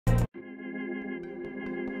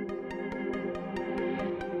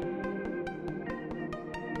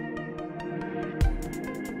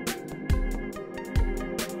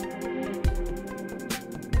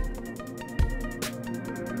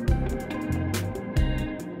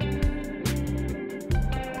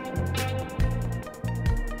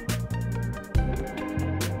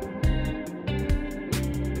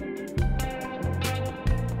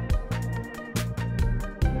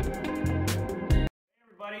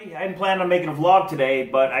everybody. I hadn't planned on making a vlog today,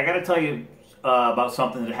 but I got to tell you about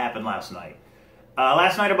something that happened last night.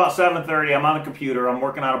 Last night about 7:30, I'm on the computer. I'm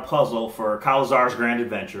working on a puzzle for Cowlazars Grand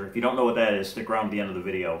Adventure. If you don't know what that is, stick around to the end of the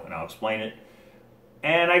video and I'll explain it.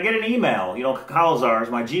 And I get an email, you know, Cowlazars,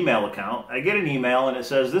 my Gmail account. I get an email and it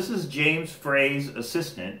says, "This is James Frey's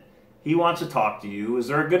assistant. He wants to talk to you. Is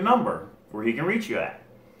there a good number where he can reach you at?"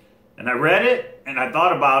 And I read it and I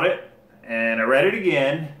thought about it and I read it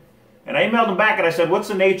again. And I emailed him back and I said, "What's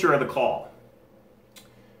the nature of the call?"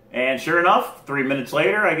 And sure enough, 3 minutes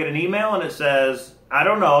later, I get an email and it says, "I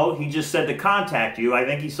don't know. He just said to contact you. I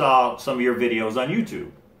think he saw some of your videos on YouTube."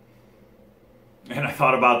 And I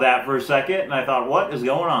thought about that for a second and I thought, what is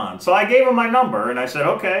going on? So I gave him my number and I said,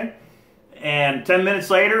 okay. And 10 minutes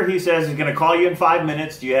later, he says he's going to call you in 5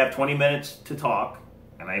 minutes. Do you have 20 minutes to talk?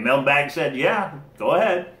 And I emailed him back and said, yeah, go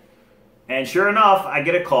ahead. And sure enough, I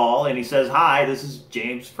get a call and he says, "Hi, this is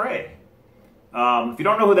James Frey." If you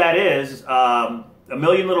don't know who that is, A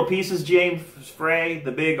Million Little Pieces, James Frey,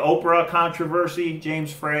 the big Oprah controversy,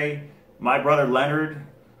 James Frey, My Brother Leonard,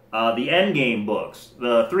 the Endgame books,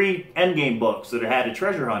 the 3 Endgame books that had a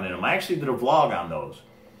treasure hunt in them. I actually did a vlog on those.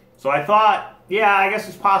 So I thought, yeah, I guess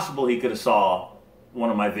it's possible he could have saw one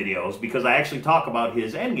of my videos because I actually talk about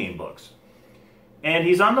his Endgame books. And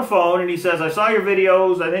he's on the phone and he says, "I saw your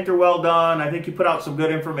videos. I think they're well done. I think you put out some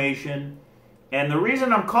good information. And the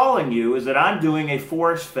reason I'm calling you is that I'm doing a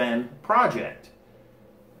Forrest Fenn project.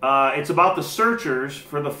 It's about the searchers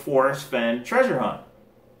for the Forrest Fenn treasure hunt."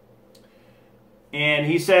 And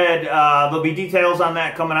he said there'll be details on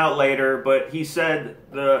that coming out later, but he said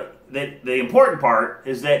that the important part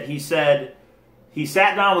is that he said he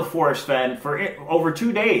sat down with Forrest Fenn for over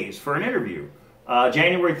 2 days for an interview,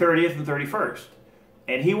 January 30th and 31st.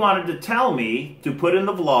 And he wanted to tell me to put in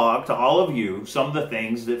the vlog to all of you some of the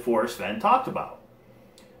things that Forrest Fenn talked about.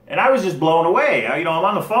 And I was just blown away. You know, I'm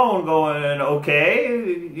on the phone going, okay,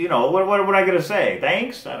 you know, what am I going to say?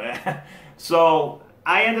 Thanks? So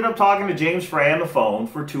I ended up talking to James Frey on the phone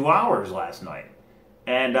for 2 hours last night.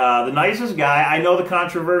 And the nicest guy. I know the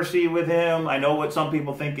controversy with him. I know what some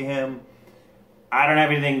people think of him. I don't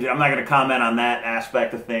have anything, I'm not going to comment on that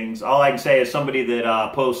aspect of things. All I can say is somebody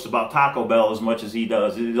that posts about Taco Bell as much as he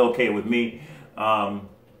does is okay with me. And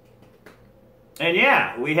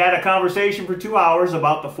yeah, we had a conversation for 2 hours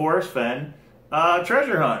about the Forrest Fenn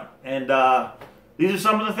treasure hunt. And these are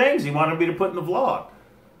some of the things he wanted me to put in the vlog.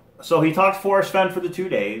 So he talked to Forrest Fenn for the 2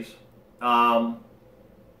 days.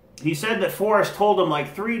 He said that Forrest told him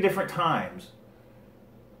like 3 different times,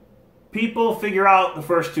 people figure out the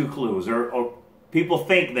first 2 clues, or people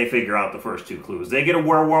think they figure out the first 2 clues. They get a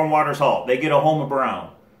Where Warm Waters Halt. They get a Home of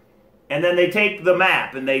Brown. And then they take the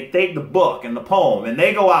map and they take the book and the poem and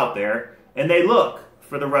they go out there and they look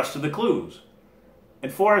for the rest of the clues.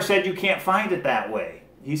 And Forrest said you can't find it that way.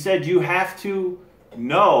 He said you have to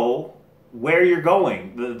know where you're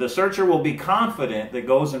going. The searcher will be confident that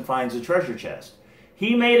goes and finds a treasure chest.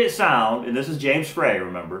 He made it sound, and this is James Frey,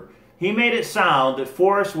 remember, he made it sound that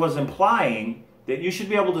Forrest was implying that you should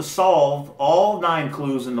be able to solve all 9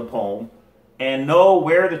 clues in the poem and know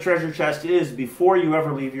where the treasure chest is before you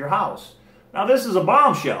ever leave your house. Now this is a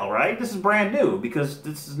bombshell, right? This is brand new because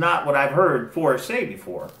this is not what I've heard Forrest say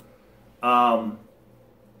before. Yeah,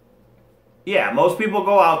 most people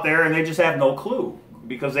go out there and they just have no clue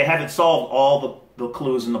because they haven't solved all the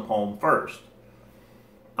clues in the poem first.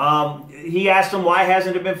 He asked him, why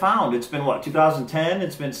hasn't it been found? It's been, what, 2010?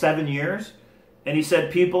 It's been 7 years? And he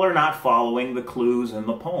said, people are not following the clues in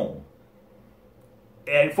the poem.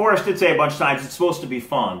 And Forrest did say a bunch of times, it's supposed to be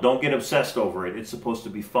fun. Don't get obsessed over it. It's supposed to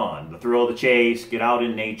be fun. The thrill of the chase, get out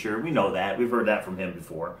in nature. We know that. We've heard that from him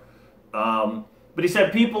before. But he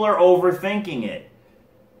said, people are overthinking it.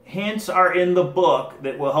 Hints are in the book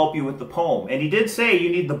that will help you with the poem. And he did say you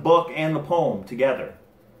need the book and the poem together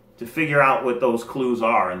to figure out what those clues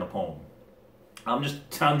are in the poem. I'm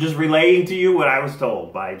just relaying to you what I was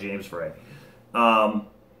told by James Frey.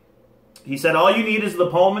 He said, all you need is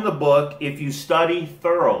the poem and the book if you study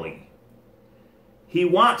thoroughly. He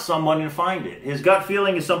wants someone to find it. His gut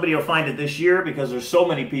feeling is somebody will find it this year because there's so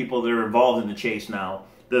many people that are involved in the chase now.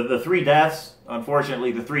 The 3 deaths,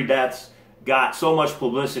 unfortunately, the 3 deaths got so much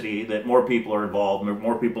publicity that more people are involved,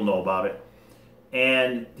 more people know about it.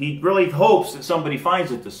 And he really hopes that somebody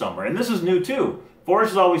finds it this summer. And this is new too.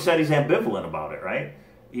 Forrest has always said he's ambivalent about it, right?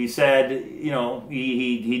 He said, you know,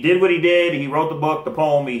 he did what he did. He wrote the book, the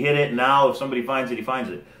poem, he hid it, and now if somebody finds it, he finds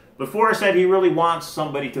it. But Forrest said he really wants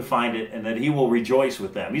somebody to find it and that he will rejoice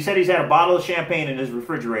with them. He said he's had a bottle of champagne in his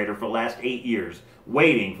refrigerator for the last 8 years,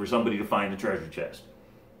 waiting for somebody to find the treasure chest.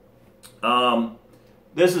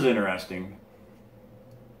 This is interesting.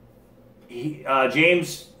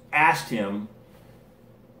 James asked him,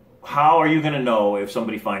 how are you going to know if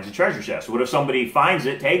somebody finds a treasure chest? What if somebody finds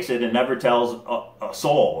it, takes it, and never tells a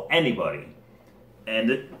soul, anybody?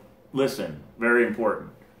 And listen, very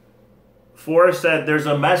important. Forrest said there's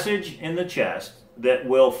a message in the chest that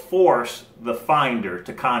will force the finder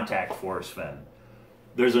to contact Forrest Fenn.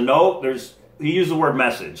 There's a note, he used the word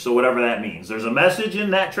message, so whatever that means. There's a message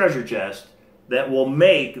in that treasure chest that will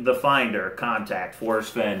make the finder contact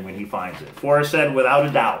Forrest Fenn when he finds it. Forrest said without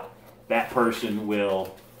a doubt that person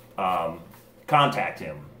will contact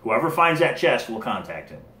him. Whoever finds that chest will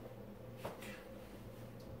contact him.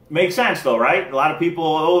 Makes sense though, right? A lot of people,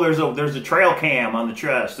 oh, there's a trail cam on the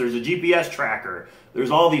chest, there's a GPS tracker,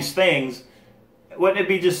 there's all these things. Wouldn't it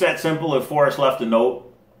be just that simple if Forrest left a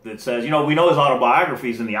note that says, you know, we know his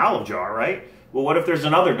autobiography's in the olive jar, right? Well, what if there's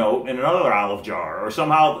another note in another olive jar, or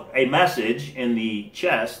somehow a message in the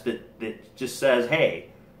chest that just says, hey,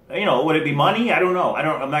 you know, would it be money? I don't know.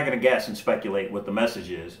 I'm not going to guess and speculate what the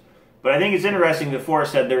message is. But I think it's interesting that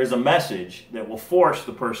Forrest said there is a message that will force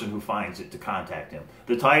the person who finds it to contact him.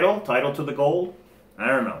 The title to the gold? I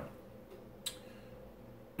don't know.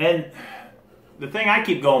 And the thing I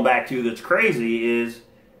keep going back to that's crazy is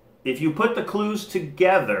if you put the clues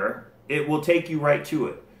together, it will take you right to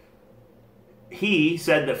it. He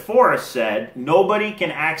said that Forrest said nobody can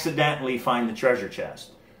accidentally find the treasure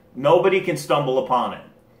chest. Nobody can stumble upon it.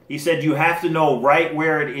 He said you have to know right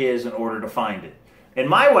where it is in order to find it. And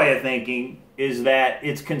my way of thinking is that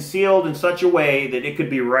it's concealed in such a way that it could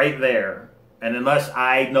be right there. And unless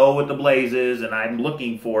I know what the blaze is and I'm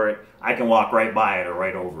looking for it, I can walk right by it or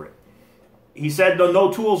right over it. He said no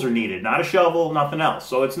tools are needed, not a shovel, nothing else.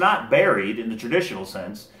 So it's not buried in the traditional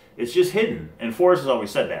sense. It's just hidden. And Forrest has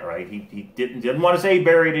always said that, right? He didn't want to say he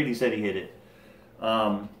buried it. He said he hid it.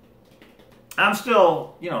 I'm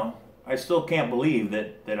still, you know, I still can't believe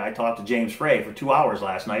that I talked to James Frey for 2 hours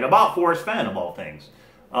last night about Forrest Fenn, of all things.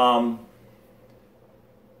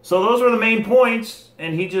 So those were the main points,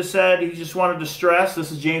 and he just said he just wanted to stress,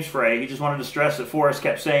 this is James Frey, he just wanted to stress that Forrest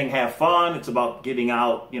kept saying have fun. It's about getting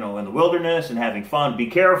out, you know, in the wilderness and having fun. Be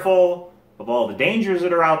careful of all the dangers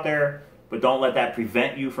that are out there, but don't let that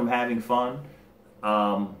prevent you from having fun.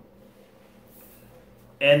 And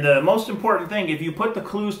the most important thing, if you put the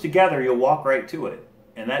clues together, you'll walk right to it.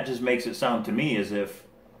 And that just makes it sound to me as if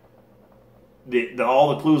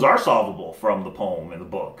all the clues are solvable from the poem and the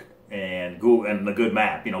book and Google and the good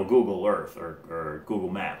map, you know, Google Earth or Google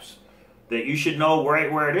Maps. That you should know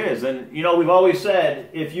right where it is. And, you know, we've always said,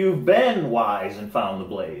 if you've been wise and found the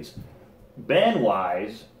blaze, been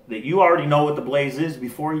wise, that you already know what the blaze is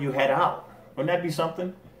before you head out. Wouldn't that be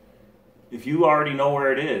something? If you already know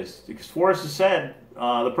where it is. Because Forrest has said,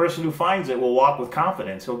 the person who finds it will walk with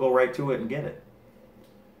confidence. He'll go right to it and get it.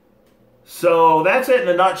 So that's it in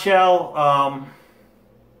a nutshell.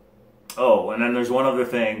 Oh, and then there's one other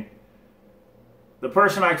thing. The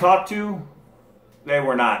person I talked to, they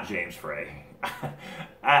were not James Frey.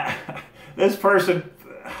 This person,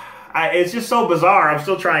 it's just so bizarre. I'm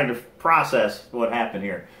still trying to process what happened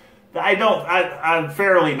here. I'm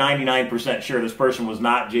fairly 99% sure this person was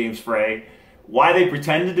not James Frey. Why they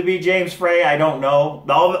pretended to be James Frey, I don't know.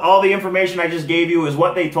 All the information I just gave you is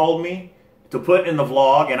what they told me to put in the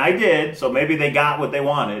vlog, and I did, so maybe they got what they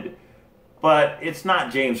wanted. But it's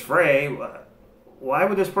not James Frey. Why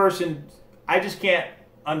would this person... I just can't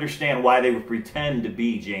understand why they would pretend to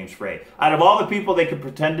be James Frey. Out of all the people they could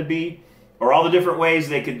pretend to be, or all the different ways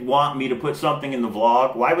they could want me to put something in the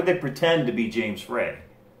vlog, why would they pretend to be James Frey?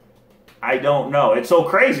 I don't know. It's so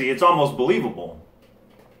crazy, it's almost believable.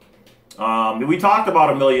 We talked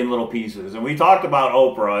about A Million Little Pieces, and we talked about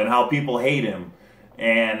Oprah and how people hate him,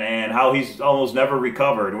 and how he's almost never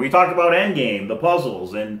recovered. And we talked about Endgame, the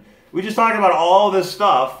puzzles, and we just talked about all this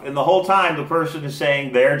stuff, and the whole time the person is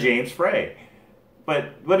saying they're James Frey.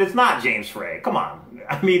 But it's not James Frey. Come on.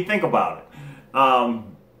 I mean, think about it.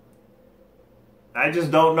 I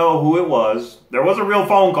just don't know who it was. There was a real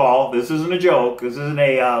phone call. This isn't a joke. This isn't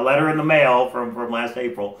a letter in the mail from last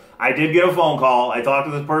April. I did get a phone call. I talked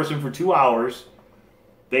to this person for 2 hours.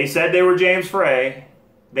 They said they were James Frey.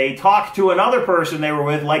 They talked to another person they were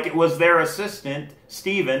with like it was their assistant,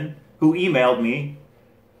 Steven, who emailed me.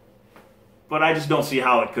 But I just don't see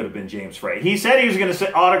how it could have been James Frey. He said he was going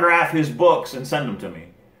to autograph his books and send them to me.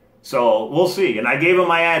 So we'll see. And I gave him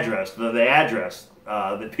my address, the address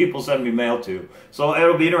that people send me mail to. So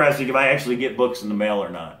it'll be interesting if I actually get books in the mail or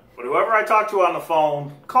not. But whoever I talk to on the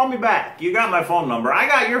phone, call me back. You got my phone number. I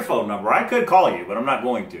got your phone number. I could call you, but I'm not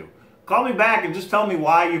going to. Call me back and just tell me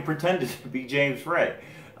why you pretended to be James Frey.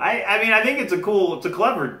 I mean, I think it's a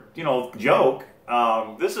clever, you know, joke.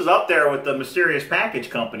 This is up there with the mysterious package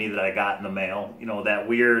company that I got in the mail. You know, that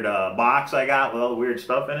weird box I got with all the weird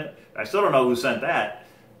stuff in it. I still don't know who sent that.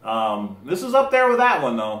 This is up there with that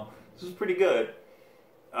one, though. This is pretty good.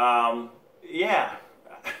 Yeah.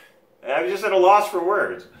 I was just at a loss for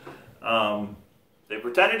words. They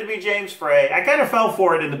pretended to be James Frey. I kind of fell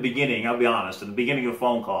for it in the beginning, I'll be honest, in the beginning of the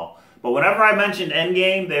phone call. But whenever I mentioned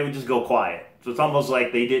Endgame, they would just go quiet. So it's almost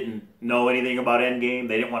like they didn't know anything about Endgame.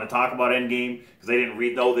 They didn't want to talk about Endgame because they didn't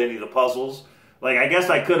know any of the puzzles. Like, I guess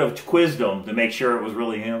I could have quizzed them to make sure it was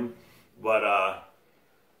really him. But,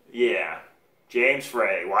 yeah. James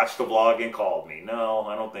Frey watched the vlog and called me. No,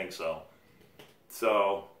 I don't think so.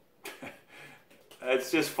 So...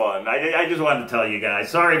 it's just fun. I just wanted to tell you guys.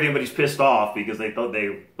 Sorry if anybody's pissed off because they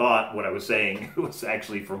thought what I was saying was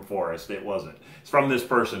actually from Forrest. It wasn't. It's from this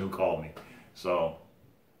person who called me. So,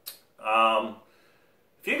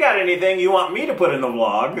 if you got anything you want me to put in the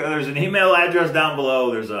vlog, there's an email address down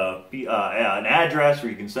below. There's an address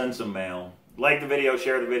where you can send some mail. Like the video,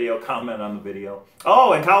 share the video, comment on the video.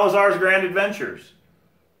 Oh, and Cowlazars Grand Adventures.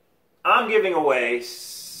 I'm giving away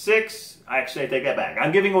 6... Actually, I take that back.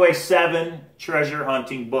 I'm giving away 7 treasure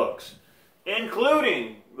hunting books,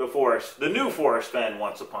 including the new Forrest Fenn,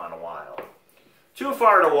 Once Upon a While. Too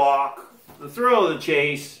Far to Walk, The Thrill of the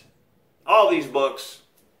Chase, all these books.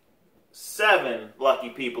 7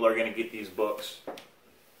 lucky people are going to get these books.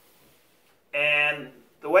 And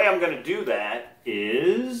the way I'm going to do that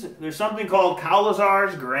is there's something called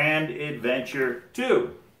Cowlazars Grand Adventure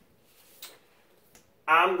 2.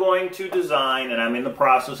 I'm going to design, and I'm in the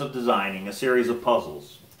process of designing, a series of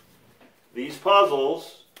puzzles. These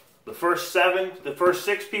puzzles, the first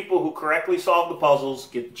 6 people who correctly solve the puzzles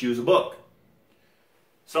get to choose a book.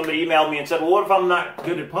 Somebody emailed me and said, well, what if I'm not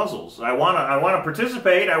good at puzzles? I want to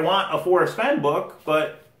participate, I want a Forrest Fenn book,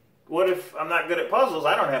 but what if I'm not good at puzzles?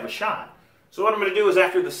 I don't have a shot. So what I'm going to do is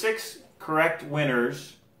after the 6 correct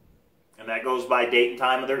winners, and that goes by date and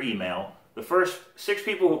time of their email, the first 6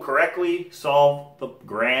 people who correctly solve the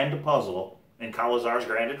grand puzzle in Cowlazars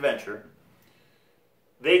Grand Adventure,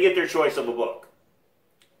 they get their choice of a book.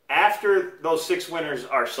 After those 6 winners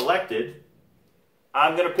are selected,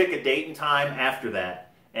 I'm going to pick a date and time after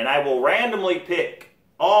that, and I will randomly pick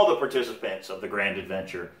all the participants of the Grand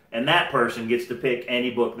Adventure, and that person gets to pick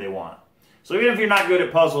any book they want. So even if you're not good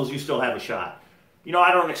at puzzles, you still have a shot. You know,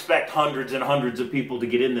 I don't expect hundreds and hundreds of people to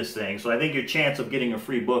get in this thing, so I think your chance of getting a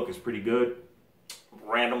free book is pretty good.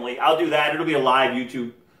 Randomly. I'll do that. It'll be a live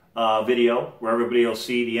YouTube video where everybody will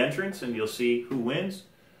see the entrance and you'll see who wins.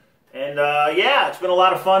 And yeah, it's been a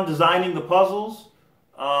lot of fun designing the puzzles.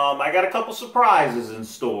 I got a couple surprises in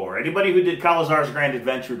store. Anybody who did Cowlazars Grand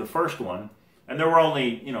Adventure, the first one, and there were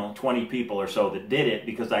only, 20 people or so that did it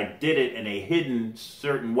because I did it in a hidden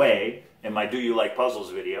certain way in my Do You Like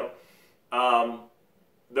Puzzles video.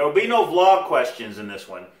 There will be no vlog questions in this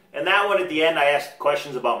one. And that one at the end, I asked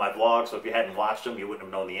questions about my vlog, so if you hadn't watched them, you wouldn't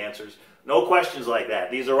have known the answers. No questions like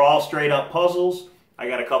that. These are all straight up puzzles. I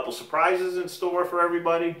got a couple surprises in store for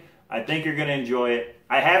everybody. I think you're going to enjoy it.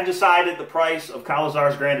 I have decided the price of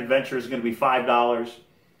Cowlazars Grand Adventure is going to be $5.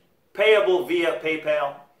 Payable via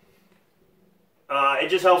PayPal. It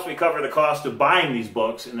just helps me cover the cost of buying these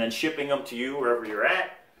books and then shipping them to you wherever you're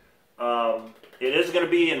at. It is going to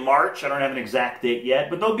be in March. I don't have an exact date yet,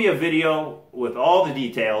 but there'll be a video with all the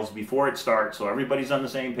details before it starts so everybody's on the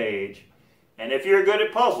same page. And if you're good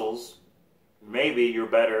at puzzles, maybe you're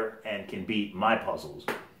better and can beat my puzzles.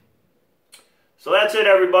 So that's it,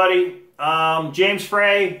 everybody. James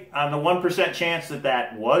Frey, on the 1% chance that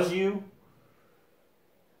that was you,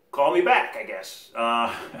 call me back, I guess.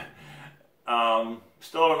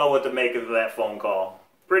 Still don't know what to make of that phone call.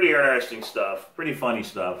 Pretty interesting stuff. Pretty funny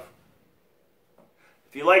stuff.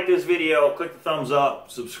 If you like this video, click the thumbs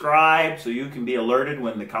up, subscribe so you can be alerted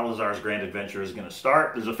when the Cowlazars Grand Adventure is going to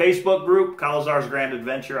start. There's a Facebook group, Cowlazars Grand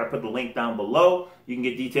Adventure. I put the link down below. You can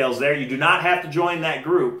get details there. You do not have to join that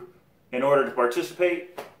group in order to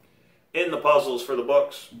participate in the puzzles for the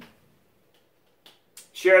books.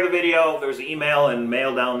 Share the video. There's an email and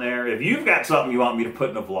mail down there. If you've got something you want me to put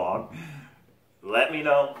in a vlog, let me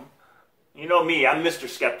know. You know me, I'm Mr.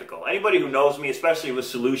 Skeptical. Anybody who knows me, especially with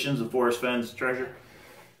Solutions of Forrest Fenn's Treasure,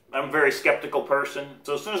 I'm a very skeptical person.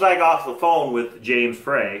 So as soon as I got off the phone with James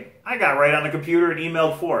Frey, I got right on the computer and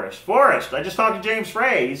emailed Forrest. Forrest, I just talked to James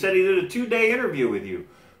Frey. He said he did a 2-day interview with you.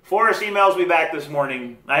 Forrest emails me back this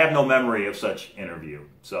morning. I have no memory of such interview.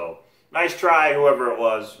 So nice try, whoever it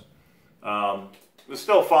was. It was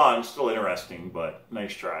still fun, still interesting, but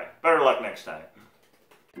nice try. Better luck next time.